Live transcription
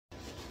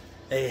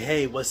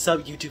Hey, what's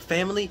up YouTube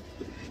family?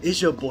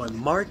 It's your boy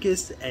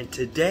Marcus, and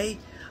today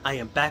I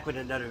am back with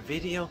another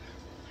video.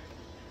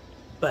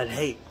 But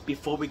hey,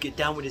 before we get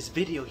down with this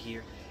video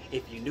here,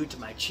 if you're new to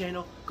my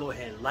channel, go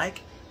ahead and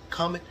like,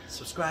 comment,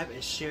 subscribe,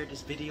 and share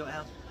this video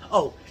out.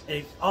 Oh,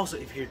 and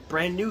if you're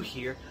brand new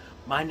here,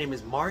 my name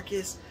is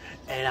Marcus,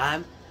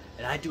 and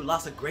I do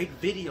lots of great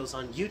videos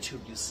on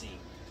YouTube, you see.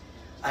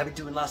 I've been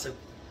doing lots of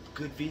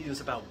good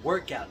videos about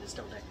workout and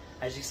stuff like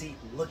that. As you see,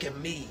 look at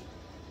me.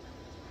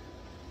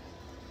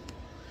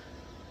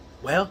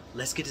 Well,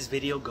 let's get this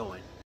video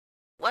going.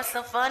 What's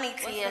so funny,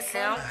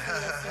 TSM?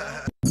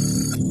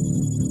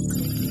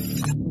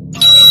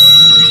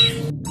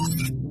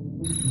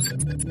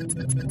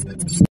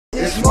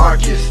 It's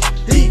Marcus,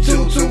 he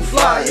too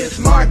fly. It's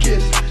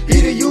Marcus, he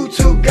the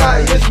YouTube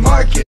guy. It's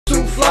Marcus,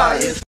 too fly.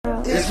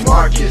 It's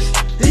Marcus,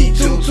 he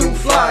too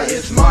fly.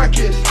 It's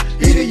Marcus,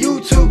 he the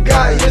YouTube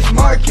guy. It's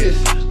Marcus,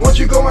 won't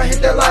you go and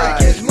hit that like?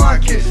 It's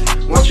Marcus,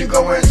 won't you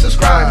go and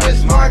subscribe?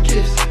 It's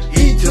Marcus,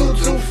 he too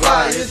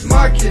fly. It's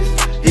Marcus,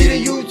 he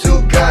the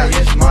YouTube guy.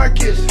 It's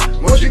Marcus,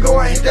 won't you go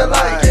and hit that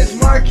like? It's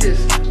Marcus,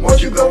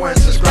 won't you go and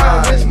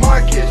subscribe? It's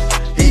Marcus,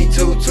 he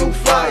too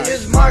fly.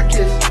 It's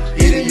Marcus,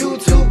 he the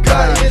YouTube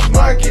guy. It's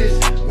Marcus,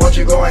 won't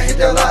you go and hit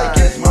that like?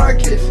 It's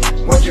Marcus,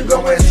 won't you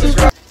go and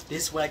subscribe?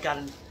 This is what I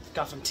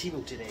got from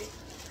Temu today.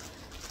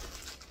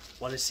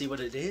 Want to see what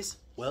it is?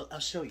 Well, I'll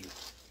show you.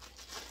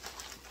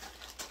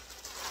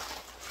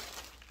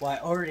 Well, I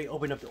already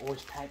opened up the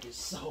orange package,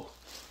 so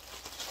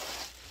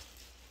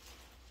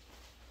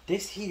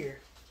this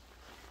here,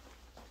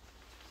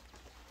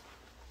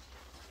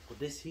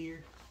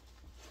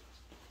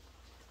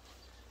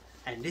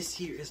 and this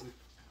here is,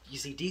 you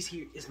see, these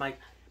here is my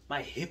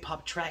hip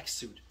hop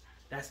tracksuit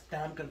that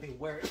I'm gonna be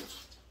wearing.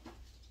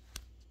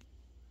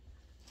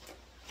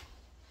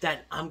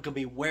 That I'm gonna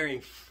be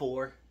wearing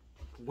for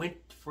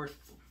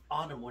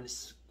autumn when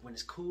it's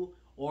cool,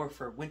 or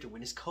for winter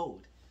when it's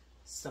cold,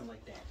 something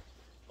like that.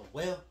 But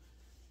well,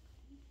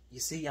 you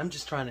see, I'm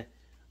just trying to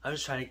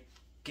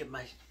get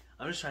my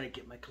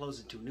clothes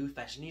into new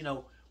fashion. You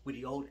know, with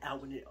the old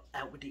out with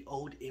the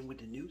old, in with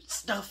the new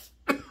stuff.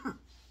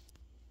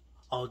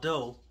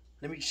 Although,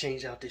 let me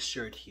change out this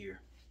shirt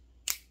here.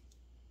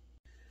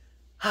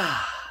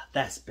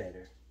 That's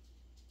better.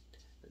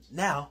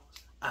 Now,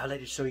 I'll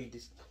let you show you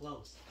these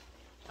clothes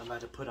I'm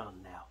about to put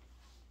on now.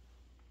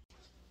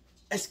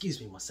 Excuse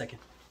me 1 second.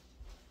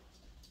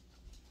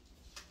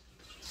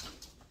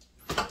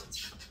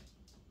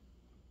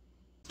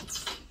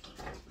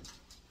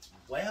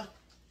 Well,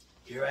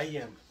 here I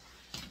am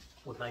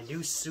with my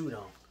new suit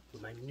on,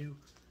 with my new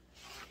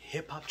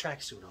hip-hop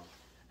tracksuit on.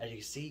 As you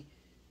can see,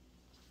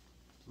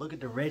 look at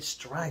the red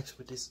stripes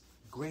with this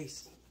gray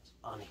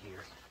on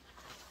here.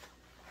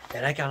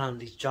 And I got on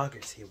these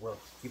joggers here. Well,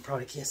 you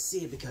probably can't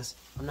see it because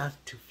I'm not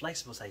too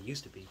flexible as I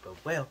used to be. But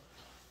well,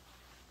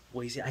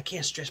 you see, I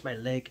can't stretch my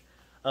leg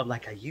up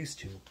like I used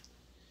to.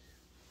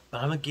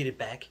 But I'm gonna get it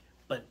back.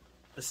 But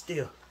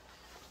still,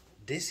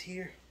 this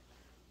here,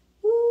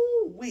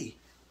 woo-wee.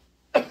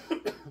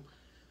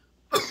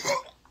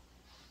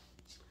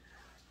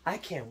 I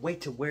can't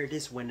wait to wear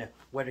this when the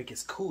weather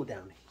gets cool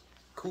down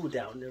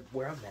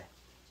where I'm at.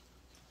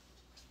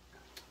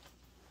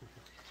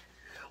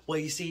 Well,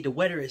 you see, the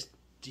weather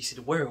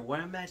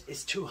where I'm at,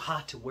 it's too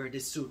hot to wear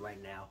this suit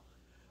right now.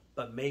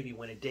 But maybe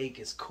when the day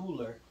gets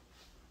cooler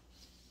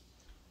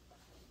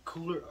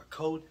or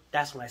cold,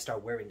 that's when I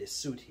start wearing this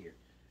suit here.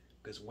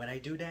 Because when I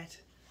do that,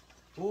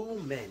 oh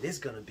man, this is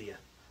gonna be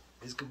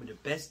the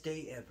best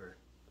day ever.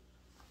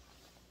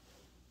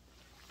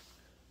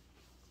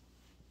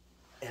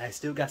 And I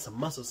still got some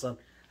muscles on.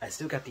 I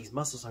still got these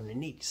muscles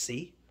underneath,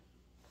 see?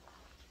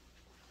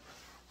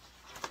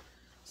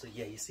 So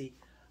yeah, you see,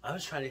 I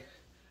was trying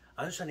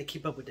to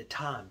keep up with the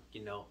time,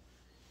 you know.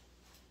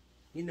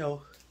 You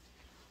know,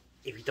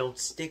 if you don't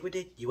stick with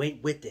it, you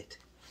ain't with it.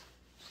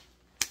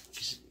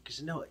 Cause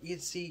you know, you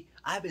see,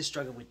 I've been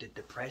struggling with the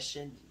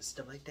depression and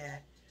stuff like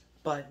that.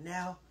 But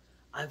now,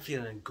 I'm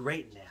feeling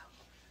great now.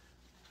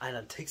 I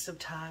done take some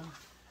time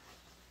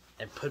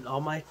and put all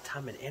my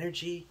time and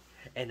energy,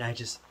 and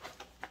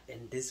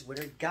this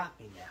winter got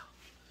me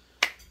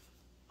now.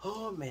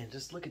 Oh man,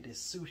 just look at this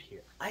suit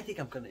here. I think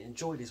I'm gonna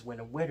enjoy this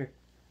weather.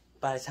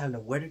 By the time the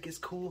weather gets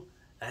cool,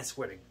 I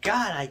swear to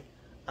God,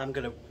 I'm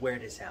gonna wear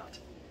this out.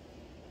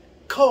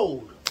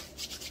 Cold.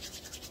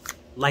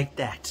 Like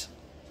that.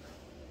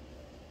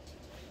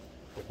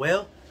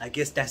 Well, I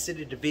guess that's it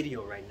in the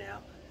video right now.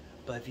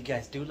 But if you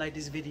guys do like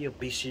this video,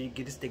 be sure you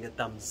give this thing a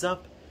thumbs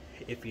up.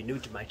 If you're new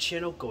to my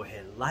channel, go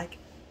ahead and like,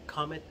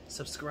 comment,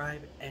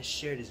 subscribe, and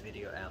share this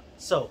video out.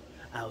 So,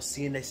 I'll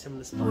see you next time in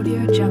the spot.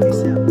 Audio Jungle.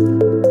 Peace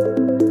out.